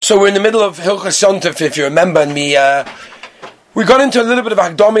So we're in the middle of Hilchos Yom Tov, if you remember, and we got into a little bit of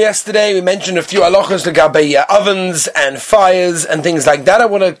Hakdama yesterday. We mentioned a few halachos regarding ovens and fires and things like that. I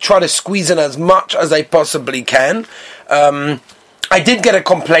want to try to squeeze in as much as I possibly can. I did get a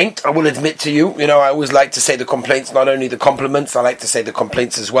complaint, I will admit to you. You know, I always like to say the complaints, not only the compliments, I like to say the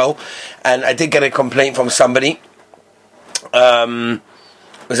complaints as well. And I did get a complaint from somebody. It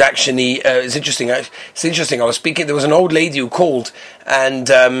was actually, it's interesting. It's interesting. I was speaking, there was an old lady who called and,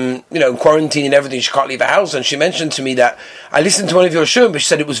 quarantine and everything, she can't leave her house. And she mentioned to me that I listened to one of your shows, but she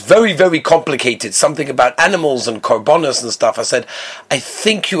said it was very, very complicated. Something about animals and korbanos and stuff. I said, I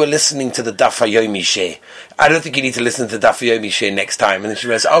think you were listening to the Daf HaYomi Sheh. I don't think you need to listen to the Daf HaYomi Sheh next time. And then she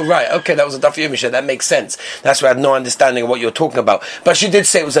realized, oh, right, okay, that was a Daf HaYomi Sheh. That makes sense. That's why I had no understanding of what you're talking about. But she did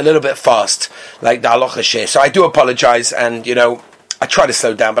say it was a little bit fast, like the halacha Sheh. So I do apologize, and, I try to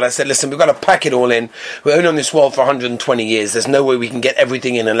slow down, but I said, listen, we've got to pack it all in. We're only on this world for 120 years. There's no way we can get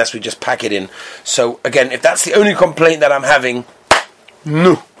everything in unless we just pack it in. So, again, if that's the only complaint that I'm having,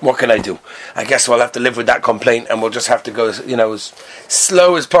 no, what can I do? I guess we'll have to live with that complaint, and we'll just have to go, as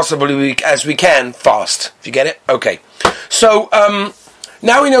slow as possibly as we can, fast. If you get it? Okay. So,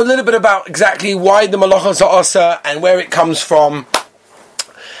 now we know a little bit about exactly why the malachos are asa and where it comes from.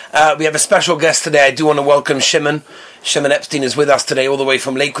 We have a special guest today. I do want to welcome Shimon. Shimon Epstein is with us today, all the way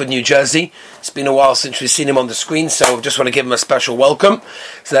from Lakewood, New Jersey. It's been a while since we've seen him on the screen, so I just want to give him a special welcome.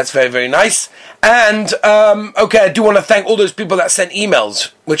 So that's very, very nice. And, I do want to thank all those people that sent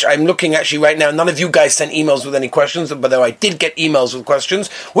emails, which I'm looking actually right now. None of you guys sent emails with any questions, but though I did get emails with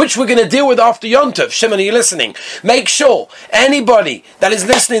questions, which we're going to deal with after Yom Tov. Shimon, are you listening? Make sure anybody that is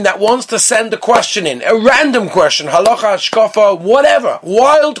listening that wants to send a question in, a random question, halacha, shkafa, whatever,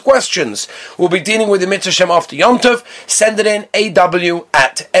 wild questions, we'll be dealing with the Mitzvah Shem after Yom Tov. Send it in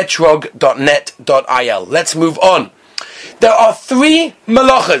aw@etrog.net.il. Let's move on. There are 3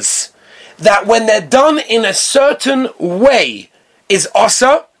 malachas that when they're done in a certain way is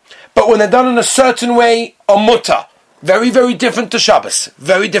asa, but when they're done in a certain way are mutter. Very, very different to Shabbos.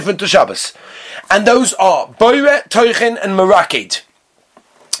 Very different to Shabbos. And those are boire, toichin, and merakid.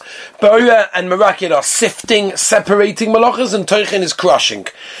 Boire and merakid are sifting, separating malachas, and toichin is crushing.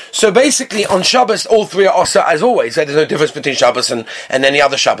 So basically, on Shabbos, all 3 are asa as always. There's no difference between Shabbos and any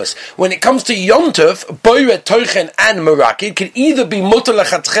other Shabbos. When it comes to Yom Tov, boire, toichin, and merakid can either be mutar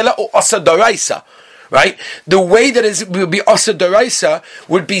lechatchila or asa doraisa. Right? The way that it would be asa doraisa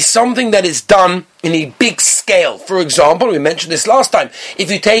would be something that is done in a big scale. For example, we mentioned this last time.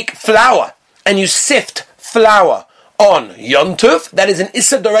 If you take flour and you sift flour on Yom Tov, that is an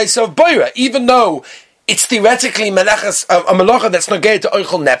issa doraisa of boira, even though it's theoretically a malacha that's nogei to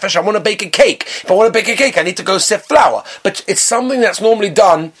oichel nefesh. I want to bake a cake. If I want to bake a cake, I need to go sift flour. But it's something that's normally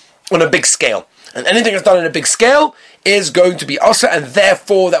done on a big scale. And anything that's done on a big scale is going to be asa, and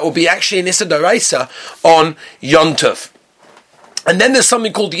therefore that will be actually an issa doraisa on Yom Tov. And then there's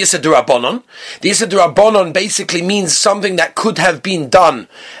something called the Issa D'Rabbanan. The Issa D'Rabbanan basically means something that could have been done,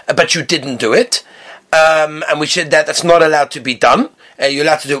 but you didn't do it. And we said that that's not allowed to be done. You're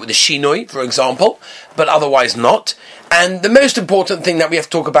allowed to do it with a shinoi, for example, but otherwise not. And the most important thing that we have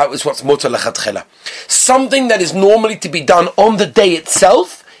to talk about is what's mutar lechatchila. Something that is normally to be done on the day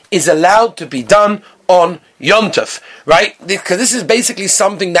itself is allowed to be done on Yom Tov, right? Because this is basically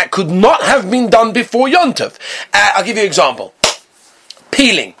something that could not have been done before Yom Tov. I'll give you an example.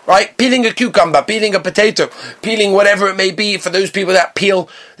 Peeling, right? Peeling a cucumber, peeling a potato, peeling whatever it may be. For those people that peel,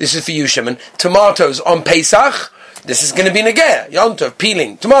 this is for you, Shimon, tomatoes on Pesach, this is going to be Nageya. Yom Tov,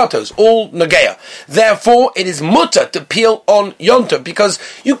 peeling, tomatoes, all Nageya. Therefore, it is mutter to peel on Yom Tov, because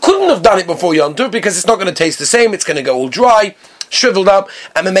you couldn't have done it before Yom Tov, because it's not going to taste the same, it's going to go all dry, shriveled up,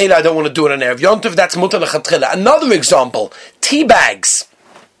 and Mamela, I don't want to do it on Erev Yom Tov, that's mutter lechatchila. Another example, tea bags.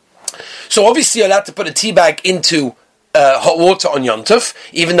 So obviously you're allowed to put a tea bag into hot water on Yom Tov,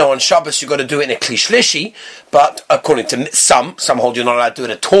 even though on Shabbos you've got to do it in a kli shlishi, but according to some hold you're not allowed to do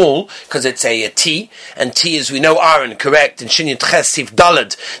it at all, because it's a tea, and tea, as we know, Aaron, correct, in Shinyan Ches Sif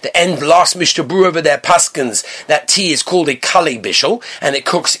Dalad, the end last Mishnah Berurah over there, Paskins, that tea is called a kali bishul, and it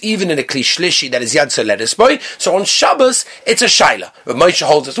cooks even in a kli shlishi, that is Yad Soledes boy. So on Shabbos, it's a shaila. But Moshe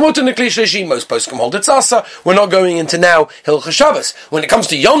holds it's water in a kli shlishi, most poskim hold it's asa. We're not going into now Hilchos Shabbos. When it comes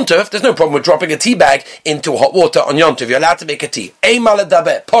to Yom Tov, there's no problem with dropping a tea bag into hot water on Yom Tov. You're allowed to make a tea.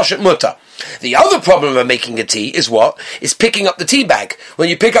 Poshet mutter. The other problem of making a tea is what? Is picking up the tea bag. When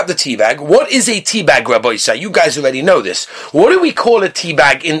you pick up the tea bag, what is a tea bag, Rabbi Say? You guys already know this. What do we call a tea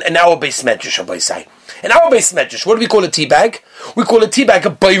bag in our base medrash, Rabbi Say? In our base medrash, what do we call a tea bag? We call a tea bag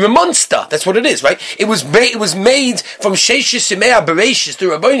a boira monster. That's what it is, right? It was made from Sheishis Yemei Bereshis. The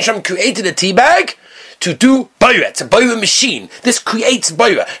Rabbi Shem created a tea bag to do boira. It's a boira machine. This creates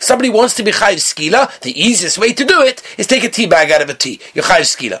boira. Somebody wants to be chayiv skila. The easiest way to do it is take a tea bag out of a tea. You're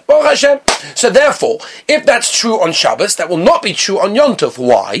chayiv skila. Baruch Hashem. So therefore, if that's true on Shabbos, that will not be true on Yom Tov.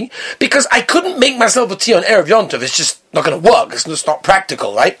 Why? Because I couldn't make myself a tea on Erev Yom Tov. It's just not going to work. It's just not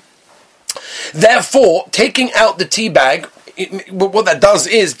practical, right? Therefore, taking out the tea bag, what that does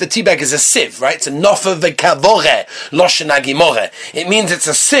is, the tea bag is a sieve, right? It's a nofa v'kavore, loshenagimore. It means it's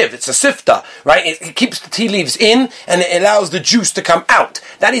a sieve, it's a sifter, right? It keeps the tea leaves in, and it allows the juice to come out.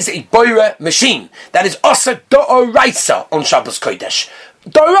 That is a boira machine. That is asa do'oraisa on Shabbos Kodesh.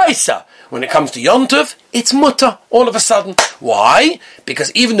 Do'oraisa. When it comes to Yom Tov, it's mutter all of a sudden. Why?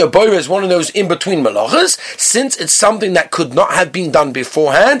 Because even though boira is one of those in-between malachas, since it's something that could not have been done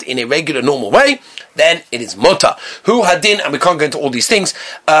beforehand in a regular, normal way, then it is mutter. Hu hadin, and we can't go into all these things.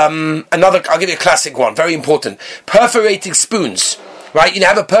 I'll give you a classic one, very important. Perforating spoons. Right, you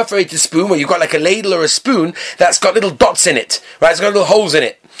have a perforated spoon where you've got like a ladle or a spoon that's got little dots in it. Right, it's got little holes in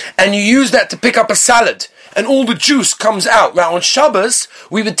it. And you use that to pick up a salad. And all the juice comes out. Now on Shabbos,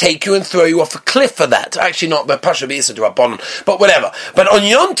 we would take you and throw you off a cliff for that. Actually not, but Pasha B'Isa to Rabbanon. But whatever. But on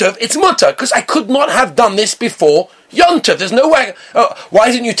Yom Tov, it's mutter, because I could not have done this before Yom Tov. There's no way. Why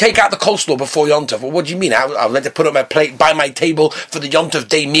didn't you take out the coleslaw before Yom Tov? Well, what do you mean? I'll let it put on my plate by my table for the Yom Tov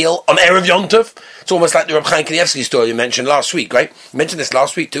day meal on Erev Yom Tov? It's almost like the Reb Chaim Kanievsky story you mentioned last week, right? You mentioned this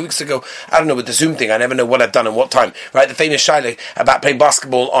last week, 2 weeks ago. I don't know, with the Zoom thing, I never know what I've done and what time, right? The famous Shaila about playing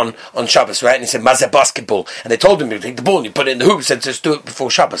basketball on Shabbos, right? And he said, Mazeh basketball. And they told him, you take the ball and you put it in the hoop. He said, just do it before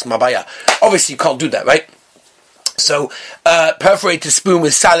Shabbos, Mabaya. Obviously, you can't do that, right? So, perforated spoon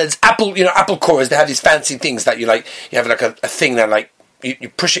with salads, apple cores, they have these fancy things that you have like a thing that like, you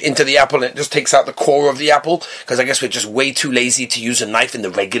push it into the apple and it just takes out the core of the apple, because I guess we're just way too lazy to use a knife in the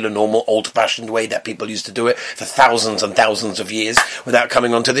regular, normal, old-fashioned way that people used to do it for thousands and thousands of years without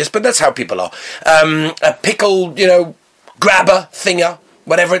coming onto this, but that's how people are. A pickle, grabber, thinger,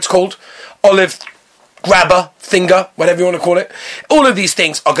 whatever it's called, olive grabber, finger, whatever you want to call it. All of these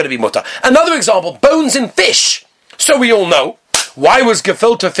things are going to be mutter. Another example, bones in fish. So we all know, why was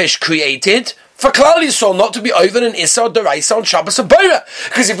gefilte fish created? For Klal Yisrael not to be over an Issa or Deraisa on Shabbos or Boira.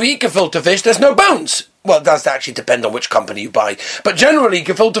 Because if we eat gefilte fish, there's no bones. Well, it does actually depend on which company you buy. But generally,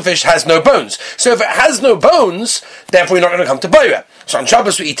 gefilte fish has no bones. So if it has no bones, therefore you're not going to come to Boira. So on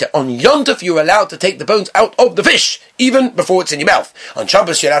Shabbos we eat it. On Yom Tov you're allowed to take the bones out of the fish, even before it's in your mouth. On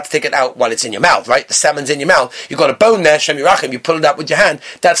Shabbos you're allowed to take it out while it's in your mouth, right? The salmon's in your mouth. You've got a bone there, Shem Yerachim, you pull it out with your hand.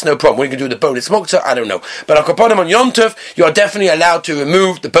 That's no problem. What are you going to do with the bone? It's mokta? I don't know. But on Yom Tov, you are definitely allowed to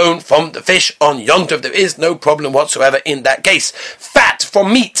remove the bone from the fish on Yom Tov. There is no problem whatsoever in that case. Fat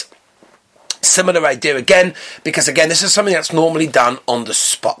from meat. Similar idea again, because again, this is something that's normally done on the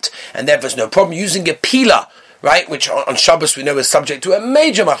spot. And there's no problem using a peeler, right, which on Shabbos we know is subject to a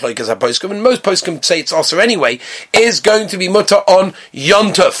major machlokas at poskim, and most poskim say it's also anyway, is going to be mutter on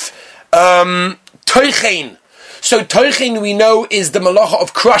Yom Tov. Toichein. So toichein we know is the malacha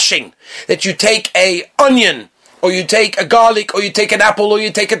of crushing, that you take a onion, or you take a garlic, or you take an apple, or you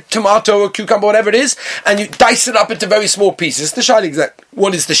take a tomato, or cucumber, whatever it is, and you dice it up into very small pieces. The shayla exact.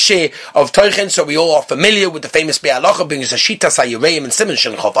 What is the share of toichen? So we all are familiar with the famous be'alacha, being Zashita Sayureim and Simon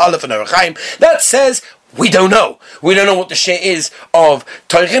Shenchov Aleph and Arachaim, that says, we don't know. We don't know what the share is of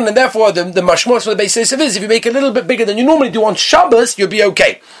toichen, and therefore the mashmos for the basis of is, if you make it a little bit bigger than you normally do on Shabbos, you'll be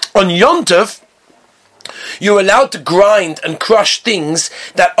okay. On Yom Tov, you're allowed to grind and crush things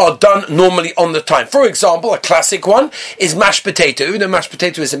that are done normally on the time. For example, a classic one is mashed potato. Even though mashed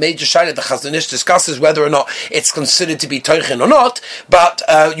potato is a major shayla, the Chazon Ish discusses whether or not it's considered to be toichen or not, but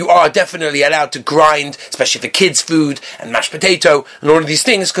you are definitely allowed to grind, especially for kids' food and mashed potato and all of these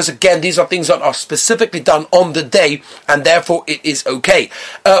things, because again, these are things that are specifically done on the day, and therefore it is okay.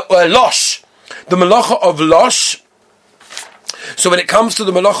 Losh. The malacha of losh. So when it comes to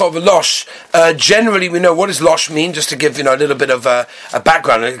the malacha of a losh, generally we know what does losh mean, just to give a little bit of a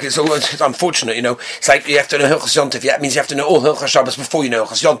background. It's unfortunate, it's like you have to know Hilchos Yom Tov. That means you have to know all Hilchos Shabbos before you know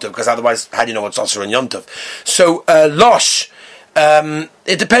Hilchos Yom Tov, because otherwise how do you know what's also on Yom Tov? So losh,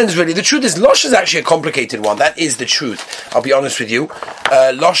 it depends really. The truth is, losh is actually a complicated one. That is the truth. I'll be honest with you.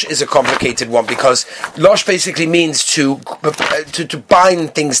 Losh is a complicated one, because losh basically means to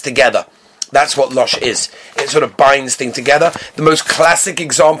bind things together. That's what losh is. It sort of binds things together. The most classic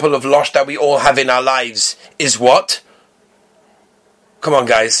example of losh that we all have in our lives is what? Come on,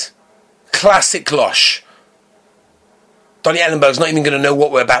 guys. Classic losh. Donny Ellenberg's not even going to know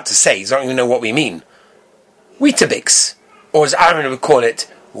what we're about to say. He's not even going to know what we mean. Weetabix. Or as Aaron would call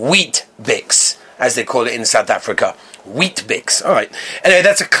it, wheat bix, as they call it in South Africa. Wheat bix. All right. Anyway,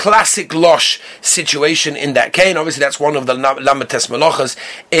 that's a classic losh situation in that case. Obviously, that's one of the lamates malachas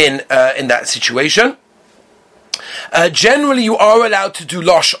in that situation. Generally, you are allowed to do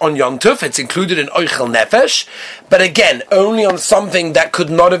losh on Yom Tov. It's included in Oichel Nefesh. But again, only on something that could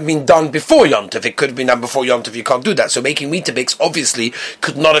not have been done before Yom Tov. It could have been done before Yom Tov, you can't do that. So making Weetabix obviously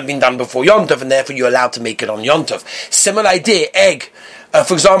could not have been done before Yom Tov, and therefore you're allowed to make it on Yom Tov. Similar idea, egg.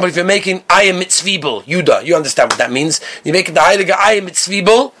 For example, if you're making Ayam Mitzvibel, Yuda, you understand what that means. You're making the Heilige Ayam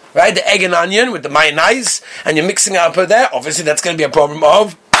Mitzvibel, right? The egg and onion with the mayonnaise, and you're mixing it up over there. Obviously, that's going to be a problem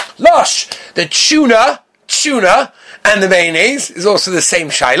of losh. The tuna, and the mayonnaise is also the same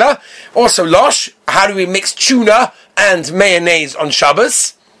shaila. Also losh, how do we mix tuna and mayonnaise on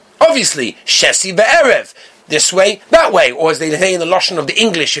Shabbos? Obviously, shesi ve'erev. This way, that way. Or as they say in the Lashon of the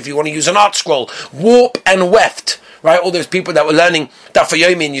English, if you want to use an art scroll, warp and weft. Right, all those people that were learning Daf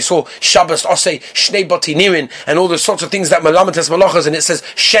Yomi, and you saw Shabbos Osei Shnei Botinirin and all those sorts of things that Malamates Malachas, and it says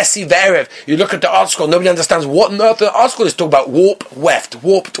Shesi Ve'erev. You look at the art scroll, nobody understands what on earth the art scroll is talking about. Warped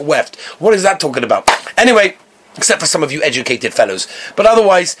weft. What is that talking about? Anyway, except for some of you educated fellows, but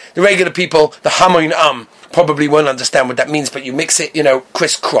otherwise the regular people, the Hamoin probably won't understand what that means. But you mix it,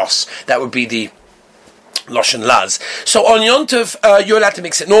 crisscross. That would be the Lashon Laz. So on Yom Tov, you're allowed to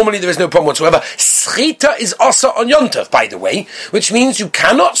mix it. Normally there is no problem whatsoever. Schita is also on Yom Tov, by the way, which means you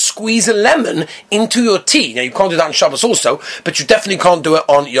cannot squeeze a lemon into your tea. Now you can't do that on Shabbos also, but you definitely can't do it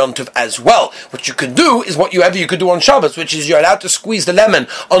on Yom Tov as well. What you can do is whatever you could do on Shabbos, which is you're allowed to squeeze the lemon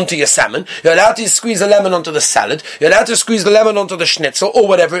onto your salmon, you're allowed to squeeze the lemon onto the salad, you're allowed to squeeze the lemon onto the schnitzel, or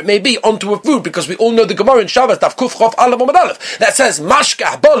whatever it may be, onto a food, because we all know the Gemara in Shabbos, Daf Kuf Chof Aleph Amud Aleph, that says,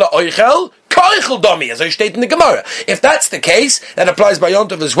 Mashkah Bola Oichel, as I state in the Gemara. If that's the case, that applies by Yom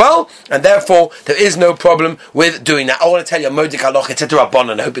Tov as well, and therefore there is no problem with doing that. I want to tell you a Modik Aloch, it's a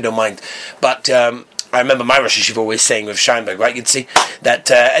Rabbanan, I hope you don't mind. But I remember my Rosh Yeshiva always saying with Scheinberg, right? You'd see that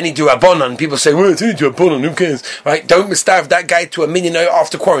any Durabonon, people say, well, it's only Durabonon, who cares? Right? Don't mistarve that guy to a millionaire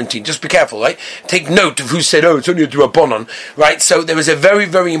after quarantine. Just be careful, right? Take note of who said, it's only a Durabonon, right? So there is a very,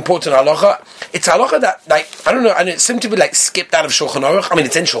 very important halacha. It's a halacha that, I don't know, and it seems to be skipped out of Shulchan Aruch. I mean,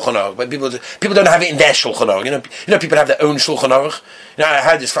 it's in Shulchan Aruch, but people don't have it in their Shulchan Aruch. You know, people have their own Shulchan Aruch.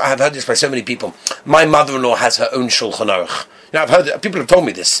 I've heard this by so many people. My mother-in-law has her own Shulchan Aruch. I've heard people have told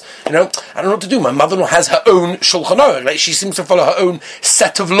me this. I don't know what to do. My mother-in-law has her own Shulchan Aruch. Like, she seems to follow her own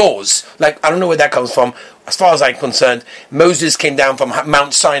set of laws. I don't know where that comes from. As far as I'm concerned, Moses came down from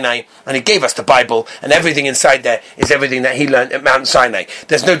Mount Sinai and he gave us the Bible, and everything inside there is everything that he learned at Mount Sinai.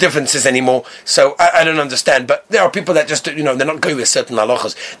 There's no differences anymore, so I don't understand. But there are people that just, they're not going with certain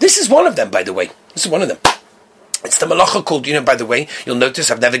halachas. This is one of them, by the way. This is one of them. It's the malacha called, by the way, you'll notice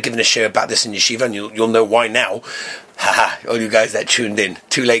I've never given a share about this in yeshiva, and you'll know why now. Haha, all you guys that tuned in.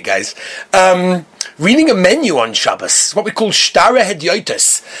 Too late, guys. Reading a menu on Shabbos, what we call Shtara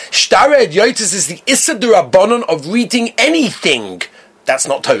Hedyotis. Shtara Hedyotis is the Issa D'Rabbanon of reading anything. That's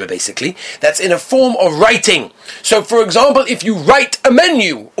not Torah, basically. That's in a form of writing. So, for example, if you write a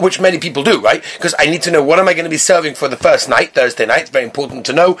menu, which many people do, right? Because I need to know what am I going to be serving for the first night, Thursday night. It's very important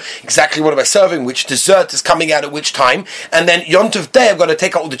to know exactly what am I serving, which dessert is coming out at which time. And then Yom Tov Day, I've got to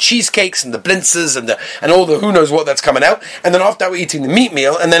take out all the cheesecakes and the blintzes and all the who knows what that's coming out. And then after that, we're eating the meat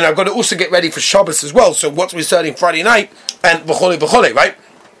meal. And then I've got to also get ready for Shabbos as well. So what's we serving Friday night? And v'chole, right?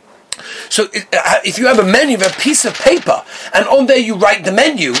 So if you have a menu, you have a piece of paper, and on there you write the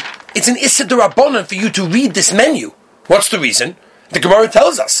menu, it's an Issa D'Rabbanan for you to read this menu. What's the reason? The Gemara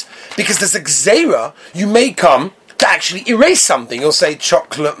tells us. Because there's a gzeira, you may come to actually erase something. You'll say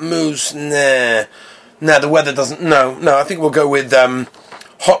chocolate mousse, nah, the weather doesn't, no, I think we'll go with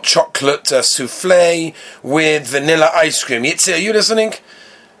hot chocolate souffle with vanilla ice cream. Yitzhak, are you listening?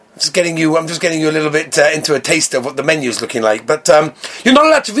 I'm just getting you a little bit into a taste of what the menu is looking like. But you're not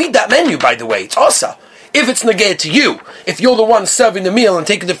allowed to read that menu, by the way. It's asa. If it's negay to you, if you're the one serving the meal and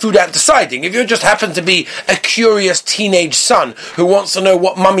taking the food out and deciding, if you just happen to be a curious teenage son who wants to know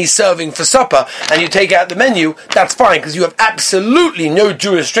what mummy's serving for supper, and you take out the menu, that's fine, because you have absolutely no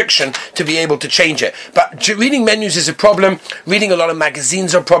jurisdiction to be able to change it. But reading menus is a problem. Reading a lot of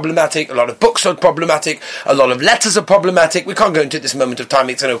magazines are problematic, a lot of books are problematic, a lot of letters are problematic. We can't go into it this moment of time.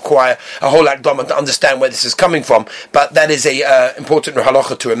 It's going to require a whole akdama to understand where this is coming from. But that is a important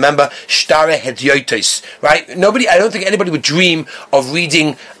halacha to remember. Shtare hedyotes. Right? I don't think anybody would dream of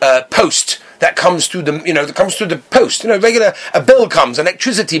reading post that comes through the post. Regular, a bill comes, an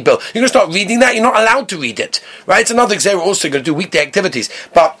electricity bill. You're going to start reading that, you're not allowed to read it. Right? It's another thing, we're also going to do weekday activities.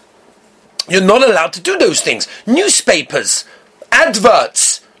 But you're not allowed to do those things. Newspapers,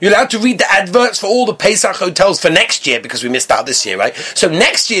 adverts, You're allowed to read the adverts for all the Pesach hotels for next year, because we missed out this year, right? So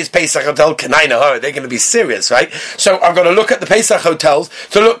next year's Pesach hotel, they're going to be serious, right? So I've got to look at the Pesach hotels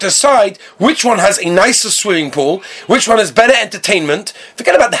to decide which one has a nicer swimming pool, which one has better entertainment,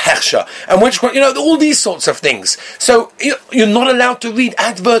 forget about the hechsher, and which one, all these sorts of things. So you're not allowed to read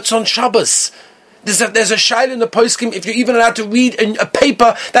adverts on Shabbos. There's a shaila in the poskim if you're even allowed to read a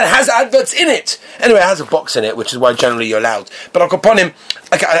paper that has adverts in it. Anyway, it has a box in it, which is why generally you're allowed. But I'll go upon him.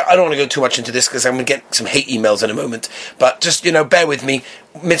 I don't want to go too much into this because I'm going to get some hate emails in a moment. But just, bear with me.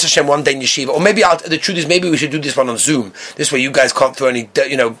 Mitzvah Shem one day in yeshiva, or maybe the truth is maybe we should do this one on Zoom. This way you guys can't throw any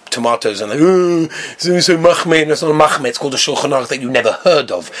tomatoes and so machmeh. It's not a machmeh. It's called a shulchan aruch that you never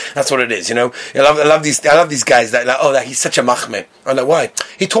heard of. That's what it is. I love these guys that he's such a machmeh. I know why.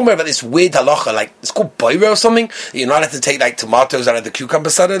 He told me about this weird halacha, like it's called boira or something. You're not allowed to take like tomatoes out of the cucumber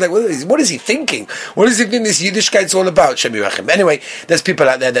salad. Like what is he thinking? What does he think this Yiddishkeit's all about? Shem Yirachim. Anyway, there's people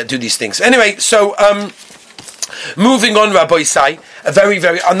out there that do these things. Anyway, so moving on, Rabbi Isai,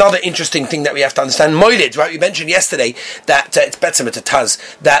 another interesting thing that we have to understand. Moilid, right? We mentioned yesterday that it's betzim at a taz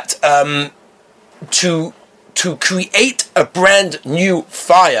that to create a brand new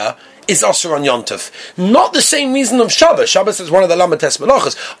fire is also on Yom Tov. Not the same reason of Shabbos. Shabbos is one of the Lamates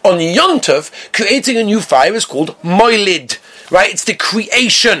Melachos. On Yom Tov, creating a new fire is called Moilid, right? It's the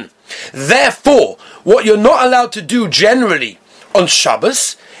creation. Therefore, what you're not allowed to do generally on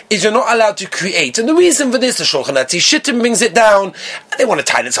Shabbos is you're not allowed to create. And the reason for this, the Shulchan Aruch Shittim brings it down, and they want to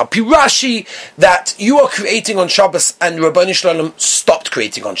tie this up Rashi, that you are creating on Shabbos, and Rabbanu Shalom stopped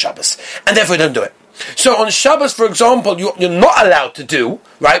creating on Shabbos, and therefore don't do it. So on Shabbos, for example, you're not allowed to do,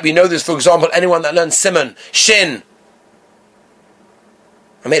 right? We know this, for example, anyone that learns Simon, Shin,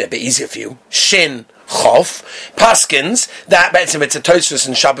 I made it a bit easier for you, Shin, Chof, Paskins, that it's a Tosfos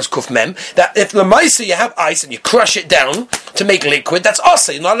and Shabbos Kuf Mem, that if Lamaisa you have ice and you crush it down to make liquid, that's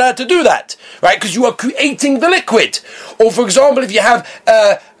asa. You're not allowed to do that, right? Because you are creating the liquid. Or for example, if you have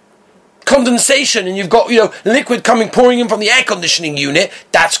condensation and you've got liquid pouring in from the air conditioning unit,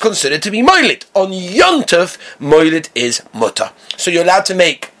 that's considered to be moilid. On Yom Tov, moilid is mutter. So you're allowed to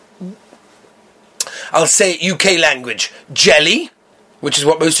make, I'll say UK language, jelly, which is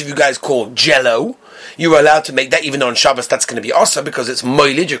what most of you guys call jello. You are allowed to make that, even though on Shabbos that's going to be asa because it's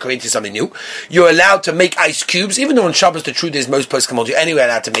moilid, you're creating something new. You're allowed to make ice cubes, even though on Shabbos the truth is most poskim hold you anyway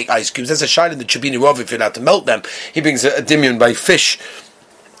allowed to make ice cubes. There's a shayla in the Chibini Rav if you're allowed to melt them. He brings a dimion by fish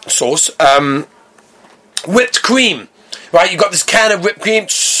sauce. Whipped cream, right? You got this can of whipped cream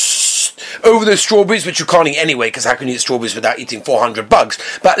over the strawberries, which you can't eat anyway, because how can you eat strawberries without eating 400 bugs?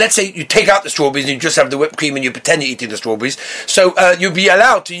 But let's say you take out the strawberries and you just have the whipped cream and you pretend you're eating the strawberries. So you'll be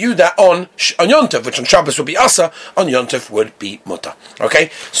allowed to use that on Yom Tov, which on Shabbos would be asa, on Yom Tov would be mutter.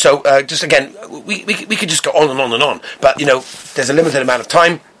 Okay? So just again, we could just go on and on and on. But, there's a limited amount of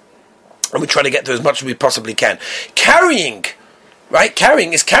time, and we try to get through as much as we possibly can. Carrying, right?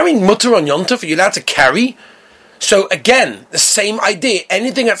 Is carrying mutter on Yom Tov? Are you allowed to carry? So again, the same idea.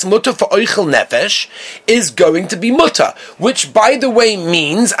 Anything that's mutter for oichel nefesh is going to be mutter, which, by the way,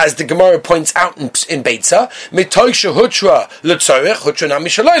 means, as the Gemara points out in Beitza, mitoy shehutra l'tzorech, hutra nami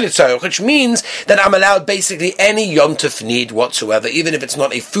shaloi l'tzorech, which means that I'm allowed basically any Yom Tov need whatsoever, even if it's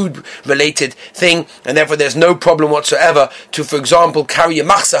not a food-related thing, and therefore there's no problem whatsoever to, for example, carry a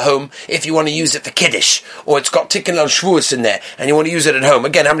machzah home if you want to use it for Kiddush, or it's got tikkun al shvuos in there, and you want to use it at home.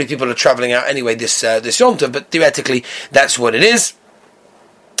 Again, how many people are traveling out anyway this Yom Tov, but theoretically, that's what it is.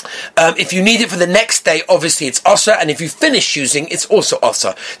 If you need it for the next day, obviously it's asa, and if you finish using, it's also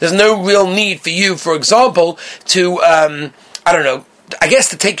asa. There's no real need for you, for example, to I guess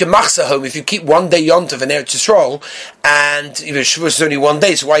to take your machzah home if you keep one day Yom Tov in Eretz Yisrael, and Shavuos is only one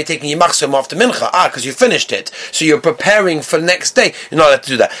day, so why are you taking your machzah home after Mincha? Because you finished it. So you're preparing for the next day. You're not allowed to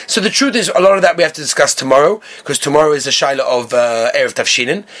do that. So the truth is, a lot of that we have to discuss tomorrow, because tomorrow is the Shaila of Erev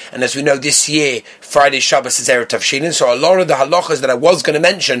Tavshinin, and as we know this year, Friday Shabbos is Erev Tavshinin, so a lot of the halachas that I was going to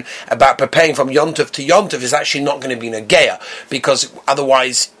mention about preparing from Yom Tov to Yom Tov is actually not going to be Nageya, because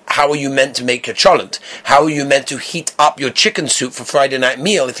otherwise, how are you meant to make your cholent? How are you meant to heat up your chicken soup for Friday night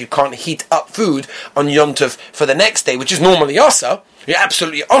meal if you can't heat up food on Yom Tov for the next day, which is normally asa? You're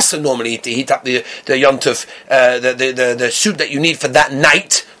absolutely asa normally to heat up the Yom Tov, the soup that you need for that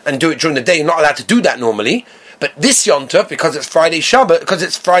night and do it during the day. You're not allowed to do that normally. But this Yom Tov, because it's Friday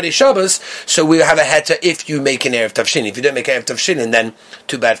Shabbos, so we have a heter if you make an Erev Tavshin. If you don't make an Erev Tavshin, then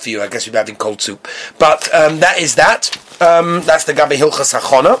too bad for you. I guess you'll be having cold soup. But that is that. That's the Gabi Hilchos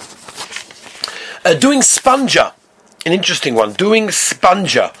Hachona. Doing sponja, an interesting one. Doing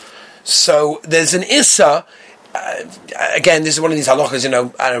sponja. So there's an issa again, this is one of these halachas, I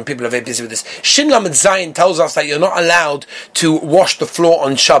don't know, people are very busy with this. Shin Lamed Zayin tells us that you're not allowed to wash the floor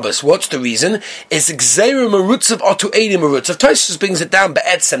on Shabbos. What's the reason? It's Gzeira Merutzav Otu Eidi Merutzav. Tosfos brings it down,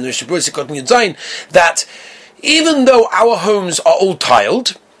 Be'etzem, the Mishabur Sikot Zayin, that even though our homes are all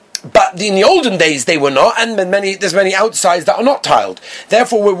tiled, but in the olden days they were not, and there's many outsides that are not tiled.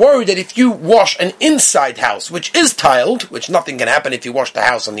 Therefore, we're worried that if you wash an inside house, which is tiled, which nothing can happen if you wash the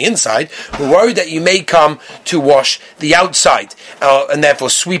house on the inside, we're worried that you may come to wash the outside, and therefore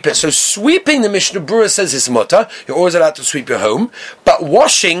sweep it. So sweeping, the Mishnah Berurah says, is mutter. You're always allowed to sweep your home, but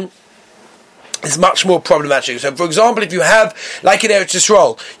washing is much more problematic. So, for example, if you have, like in Eretz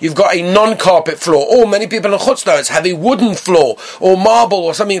Yisrael, you've got a non-carpet floor, or many people in Chutz La'aretz have a wooden floor, or marble,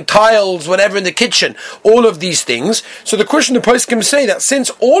 or something, tiles, whatever in the kitchen, all of these things. So the question the poskim say that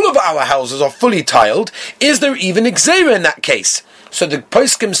since all of our houses are fully tiled, is there even Gzeira in that case? So the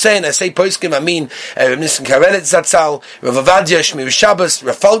poskim say, and I say poskim, I mean Rav Nissen Karelet Zatzal, Rav Avadia, Shmir Shabbos,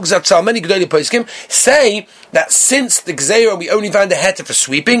 Rav Falk Zatzal, many Gedolei poskim say that since the Gzeira we only found a heter for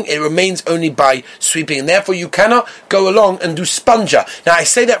sweeping, it remains only by sweeping, and therefore you cannot go along and do sponger. Now I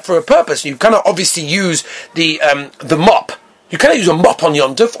say that for a purpose. You cannot obviously use the mop. You cannot use a mop on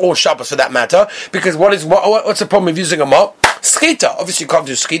Yom Tov, or Shabbos for that matter, because what's the problem with using a mop? Schita. Obviously you can't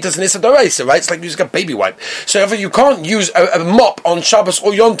do schita, and it's a doraisa, right? It's like using a baby wipe. So if you can't use a mop on Shabbos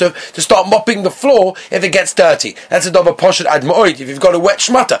or Yom Tov to start mopping the floor if it gets dirty. That's a double poshet ad ma'oid. If you've got a wet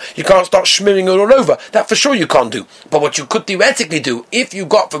shmata, you can't start smearing it all over. That for sure you can't do. But what you could theoretically do, if you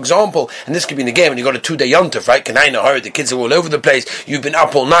got, for example, and this could be in the game, when you got a 2-day Yom Tov, right? Kanaina, hurry, the kids are all over the place, you've been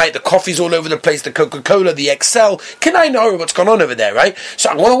up all night, the coffee's all over the place, the Coca-Cola, the Excel, Kanaina, hurry, what's going on over there, right? So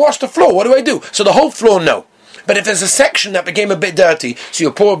I want to wash the floor, what do I do? So the whole floor, no. But if there's a section that became a bit dirty, so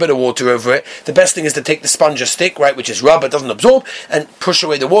you pour a bit of water over it, the best thing is to take the sponger stick, right, which is rubber, doesn't absorb, and push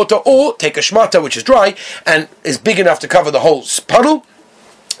away the water, or take a shmata, which is dry, and is big enough to cover the whole puddle,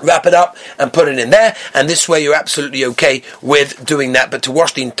 wrap it up and put it in there, and this way you're absolutely okay with doing that. But to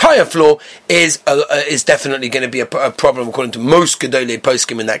wash the entire floor is definitely going to be a problem according to most Gedolei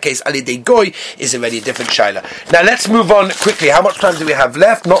poskim. In that case, Ali de Goy is already a different shaila. Now let's move on quickly. How much time do we have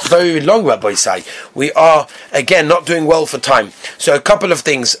left? Not very long, Rabbi Sai. We are again not doing well for time. So a couple of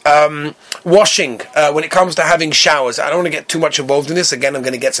things. Washing, when it comes to having showers, I don't want to get too much involved in this. Again, I'm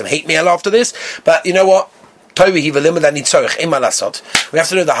going to get some hate mail after this, but you know what? We have to know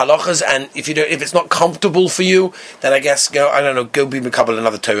the halachas, and if it's not comfortable for you, then I guess go be Mekabel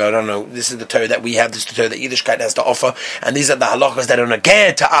another Torah. I don't know. This is the Torah that we have. This is the Torah that Yiddishkeit has to offer, and these are the halachas that are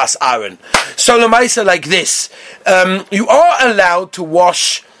nageh to us, Aaron. So lemaisa like this, you are allowed to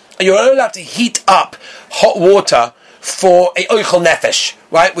wash. You're allowed to heat up hot water for a oichel nefesh,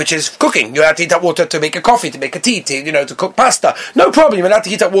 right, which is cooking. You're allowed to heat up water to make a coffee, to make a tea, to cook pasta. No problem, you're allowed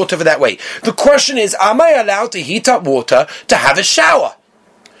to heat up water for that way. The question is, am I allowed to heat up water to have a shower?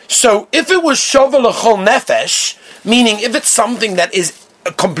 So, if it was shovel l'chol nefesh, meaning if it's something that is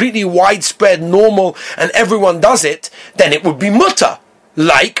completely widespread, normal, and everyone does it, then it would be mutter.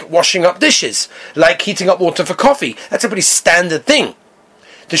 Like washing up dishes, like heating up water for coffee. That's a pretty standard thing.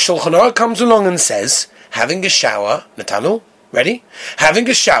 The Shulchan Aruch comes along and says, having a shower, Nathaniel, ready? Having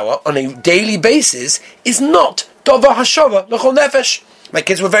a shower on a daily basis is not Dova Hashava L'chol Nefesh. My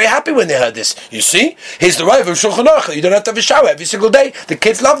kids were very happy when they heard this. You see? Here's the right of Shulchan Aruch. You don't have to have a shower every single day. The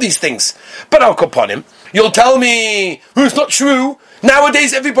kids love these things. But I'll upon him. You'll tell me, it's not true.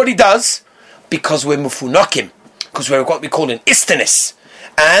 Nowadays everybody does. Because we're mufunakim. Because we're what we call an istanis.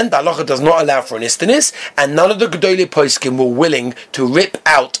 And the halacha does not allow for an istanis, and none of the Gedolei poskim were willing to rip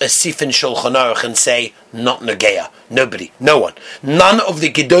out a sifin Shulchan Aruch and say, not Nageya. Nobody. No one. None of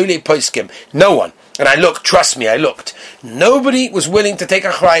the Gedolei poskim. No one. And I looked, trust me, I looked. Nobody was willing to take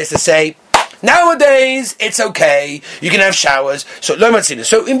a chrayas to say, nowadays, it's okay, you can have showers. So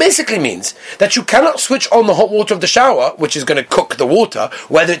it basically means that you cannot switch on the hot water of the shower, which is going to cook the water,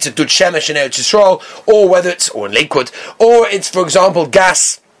 whether it's a Dud Shemesh in Eretz Yisrael, or in Lakewood, or it's, for example,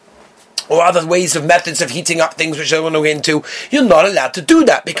 gas, or other ways of methods of heating up things which I don't want to get into. You're not allowed to do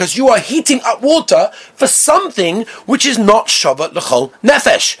that because you are heating up water for something which is not Shabbat L'chol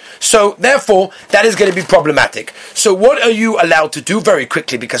Nefesh. So therefore, that is going to be problematic. So what are you allowed to do? Very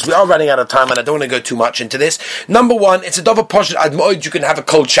quickly, because we are running out of time and I don't want to go too much into this. Number one, it's a Dova Poshet Ad Moed, you can have a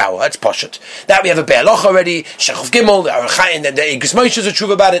cold shower. That's Poshet. That we have a Be'aloch already, Shechov Gimel, the Arachai, and the Egus Moshe is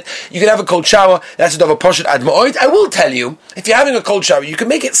true about it. You can have a cold shower. That's a Dova Poshet Ad Moed. I will tell you, if you're having a cold shower, you can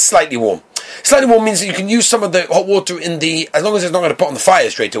make it slightly warm. Slightly warm means that you can use some of the hot water as long as it's not going to put on the fire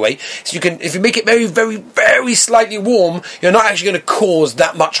straight away. So you can, if you make it very, very, very slightly warm, you're not actually going to cause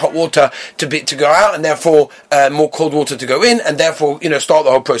that much hot water to go out, and therefore more cold water to go in, and therefore start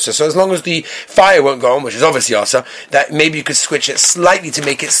the whole process. So as long as the fire won't go on, which is obviously asa, that maybe you could switch it slightly to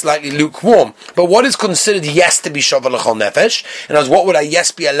make it slightly lukewarm. But what is considered yes to be shavar l'chol nefesh, and as what would I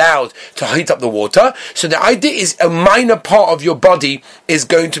yes be allowed to heat up the water? So the idea is a minor part of your body is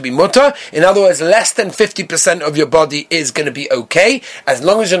going to be mutter. In other words, less than 50% of your body is going to be okay, as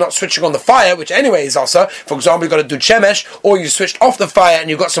long as you're not switching on the fire, which anyway is also, for example, you've got to do shemesh, or you switched off the fire and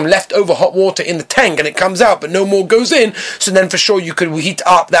you've got some leftover hot water in the tank and it comes out, but no more goes in, so then for sure you could heat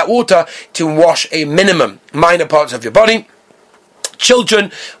up that water to wash a minor parts of your body.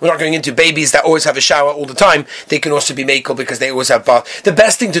 Children, we're not going into babies that always have a shower all the time. They can also be makel because they always have bath. The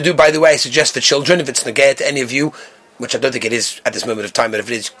best thing to do, by the way, I suggest for children, if it's negay to any of you, which I don't think it is at this moment of time, but if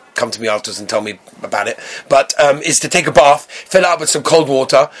it is, come to me afterwards and tell me about it. But is to take a bath, fill it up with some cold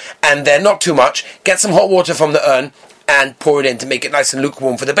water, and then not too much, get some hot water from the urn, and pour it in to make it nice and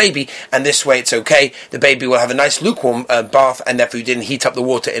lukewarm for the baby, and this way it's okay. The baby will have a nice lukewarm bath, and therefore you didn't heat up the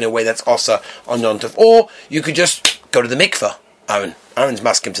water in a way that's also on Yom Tov. Or you could just go to the mikveh. Aaron's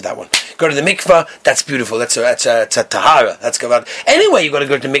masking to that one. Go to the mikveh. That's beautiful. That's a tahara. That's good. Anyway, you've got to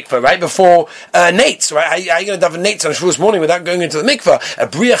go to the mikveh right before nates. Right? How are you going to have a nates on Shavuos morning without going into the mikveh? A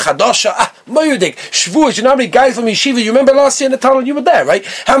bria chadasha. Moedik. Shavuos. You know how many guys from yeshiva? You remember last year in the tunnel? You were there, right?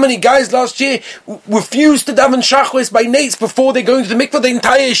 How many guys last year refused to daven shachris by nates before they go into the mikveh? The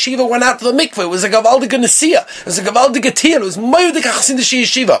entire yeshiva went out to the mikveh. It was a gavaldige nesiyah. It was a gavaldige tir. It was moedik achsin the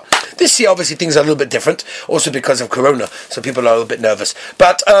yeshiva. This year, obviously, things are a little bit different, also because of Corona, so people are a little bit nervous.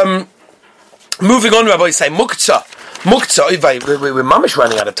 But moving on, Rabbi, say Muktzah, we're mamish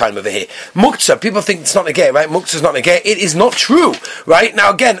running out of time over here. Muktzah, people think it's not negay, right? Muktzah is not negay. It is not true, right?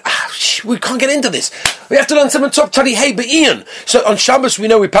 Now again, we can't get into this. We have to learn some top tadi hey be'ian. So on Shabbos we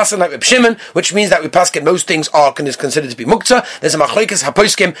know we pass it like Reb Shimon, which means that we pass it most things are considered to be Muktzah. There's a machlokes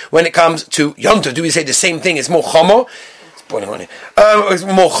haposkim when it comes to Yom Tov. Do we say the same thing? It's more chomo. It's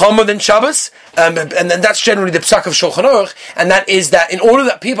more chomer than Shabbos, and then that's generally the psak of Shulchan Aruch, and that is that in order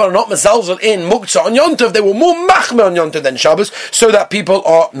that people are not mezalzel in muktzah on Yom Tov, they were more machmer on Yom Tov than Shabbos, so that people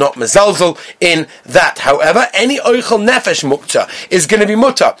are not mezalzel in that. However, any oichel nefesh muktzah is going to be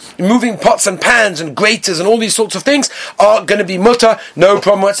mutter. Moving pots and pans and graters and all these sorts of things are going to be mutter. No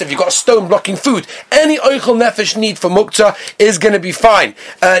problem whatsoever. If you've got a stone blocking food, any oichel nefesh need for muktzah is going to be fine.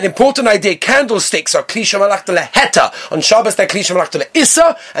 An important idea: candlesticks are kli shemalach leheta on Shabbos. They're kli shemalach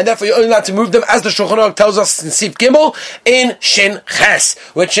le'issa, and therefore you're only allowed to move them, as the Shulchan Aruch tells us in Sif Gimel, in Shin Ches,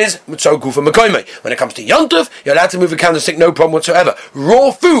 which is Mitzvah Gufa Mekoimei. When it comes to Yom Tov, you're allowed to move a candlestick, no problem whatsoever. Raw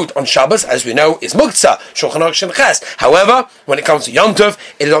food on Shabbos, as we know, is Muktzah, Shulchan Aruch Shin Ches. However, when it comes to Yom Tov,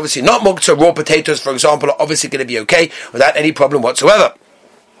 it is obviously not Muktzah. Raw potatoes, for example, are obviously going to be okay without any problem whatsoever.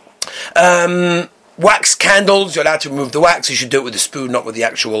 Wax candles, you're allowed to remove the wax. You should do it with a spoon, not with the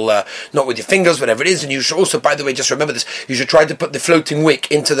actual, not with your fingers, whatever it is. And you should also, by the way, just remember this, you should try to put the floating wick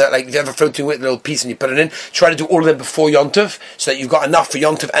into the, like if you have a floating wick, little piece, and you put it in, try to do all of them before Yom Tov, so that you've got enough for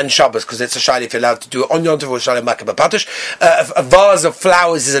Yom Tov and Shabbos, because it's a shayla if you're allowed to do it on Yom Tov or shayla makabah patish. A vase of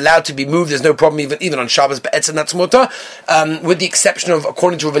flowers is allowed to be moved, there's no problem even on Shabbos, but etzem that's mutter, with the exception of,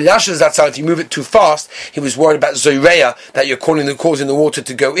 according to Rav Elyashiv, that's how if you move it too fast, he was worried about zoreya, that you're causing the water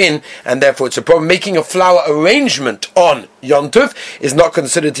to go in, and therefore it's a problem. Making a flower arrangement on Yom Tov is not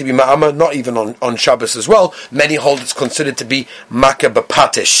considered to be ma'ama, not even on Shabbos as well. Many hold it's considered to be makabah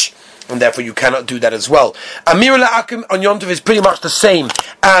patish, and therefore you cannot do that as well. Amir la'akim on Yom Tov is pretty much the same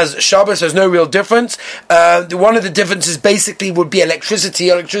as Shabbos. There's no real difference. One of the differences basically would be electricity.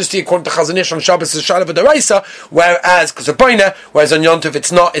 Electricity, according to Chazon Ish on Shabbos, is Shalva D'Oraisa, whereas on Yom Tov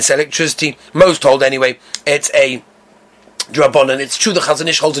it's not. It's electricity. Most hold anyway. It's a Drabonan. It's true the Chazon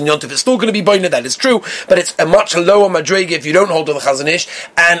Ish holds in Yom Tov. It's still going to be boina, that is true, but it's a much lower madrega if you don't hold to the Chazon Ish,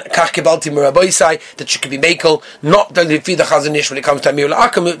 and kach kibalti meraboisai, that you can be makel, not the Chazon Ish when it comes to Amir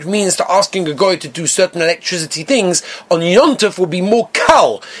La'akam, which means to asking a goy to do certain electricity things on Yom Tov will be more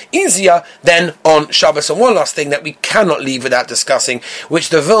kal, easier than on Shabbos. And one last thing that we cannot leave without discussing, which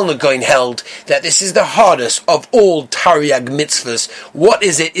the Vilna Gaon held, that this is the hardest of all Tariag mitzvahs. What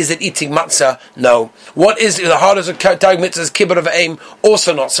is it? Is it eating matzah? No. What is the hardest of Tariag mitzvahs? Kibbut of aim,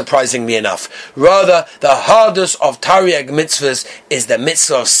 also not surprising me enough. Rather, the hardest of Tariag mitzvahs is the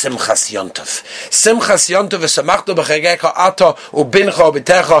mitzvah of Simchas Yom Tov. Simchas Yom Tov is Samachto b'chagecha ato ubincha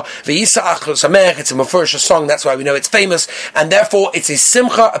b'techa v'yisa achlo samech. It's a mefurish song, that's why we know it's famous, and therefore it's a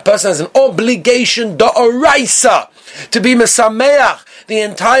simcha. A person has an obligation da'oraisa to be mesameach the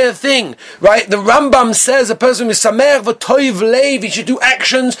entire thing, right? The Rambam says a person with samer v'toiv leiv, he should do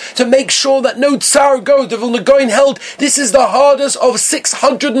actions to make sure that no tsar goes. The Vilna Gaon held this is the hardest of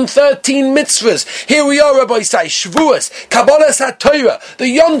 613 mitzvahs. Here we are, Rabbi Isai, Shavuos, Kabbalas HaTorah, the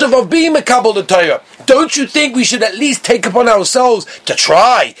Yom Tov of being Mekabel the Torah. Don't you think we should at least take upon ourselves to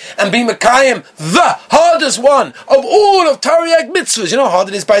try and be Mekayim, the hardest one of all of Tariq mitzvahs? You know how hard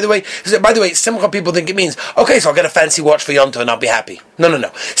it is, by the way? By the way, Simcha people think it means, okay, so I'll get a fancy watch for Yom Tov and I'll be happy. No.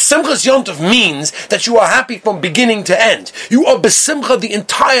 Simchas Yom Tov means that you are happy from beginning to end. You are besimcha the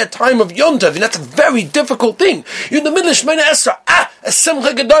entire time of Yom Tov, and that's a very difficult thing. You're in the middle of Shemona Esra, a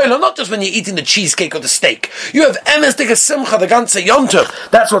simcha gedola, not just when you're eating the cheesecake or the steak. You have emestik a simcha, the ganze Yom Tov.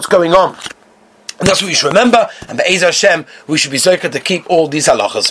 That's what's going on. And that's what we should remember, and Be'ez Hashem, we should be zokah to keep all these halachas.